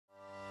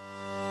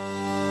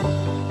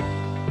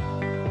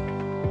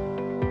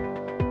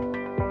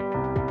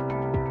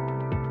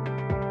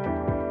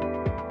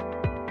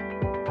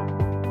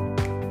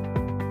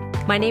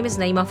My name is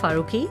Naima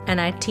Faruqi and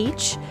I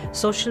teach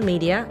social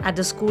media at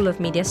the School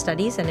of Media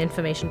Studies and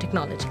Information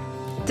Technology.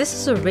 This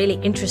is a really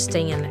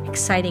interesting and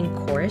exciting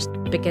course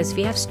because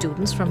we have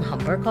students from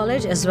Humber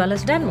College as well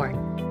as Denmark.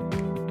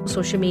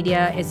 Social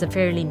media is a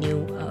fairly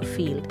new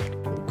field.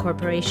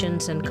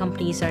 Corporations and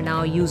companies are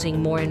now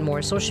using more and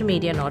more social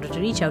media in order to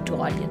reach out to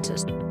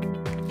audiences.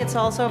 It's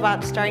also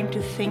about starting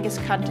to think as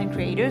content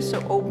creators,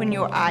 so open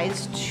your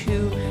eyes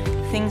to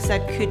things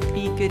that could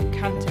be good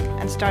content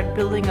and start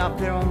building up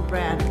their own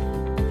brand.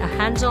 A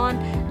hands-on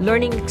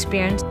learning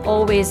experience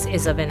always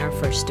is a winner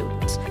for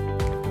students.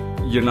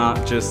 You're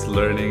not just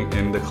learning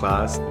in the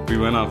class. We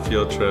went on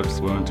field trips,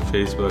 we went to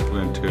Facebook, we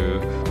went to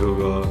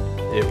Google.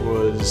 It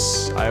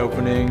was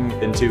eye-opening.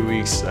 In 2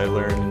 weeks, I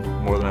learned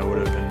more than I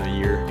would have in a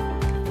year.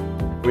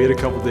 We had a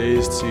couple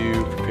days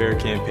to prepare a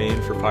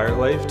campaign for Pirate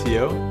Life,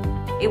 TO.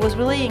 It was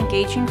really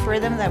engaging for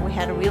them that we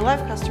had a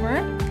real-life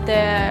customer.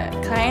 The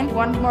client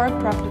wanted more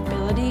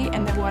profitability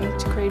and they wanted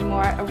to create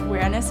more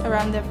awareness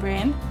around their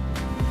brand.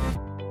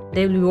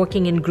 They will be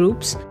working in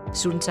groups.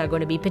 Students are going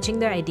to be pitching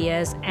their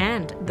ideas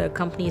and the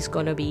company is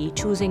going to be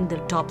choosing the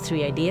top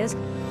 3 ideas.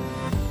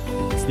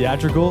 It's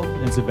theatrical,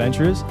 it's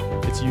adventurous,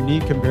 it's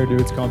unique compared to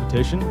its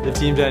competition. The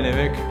team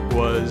dynamic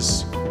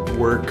was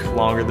work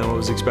longer than what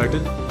was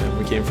expected, and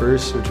we came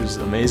first, which was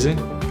amazing.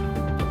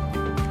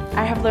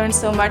 I have learned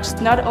so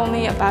much, not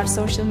only about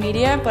social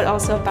media, but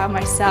also about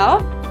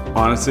myself.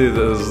 Honestly,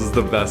 this is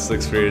the best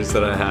experience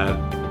that I had.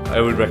 I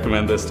would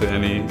recommend this to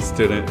any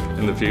student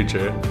in the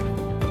future.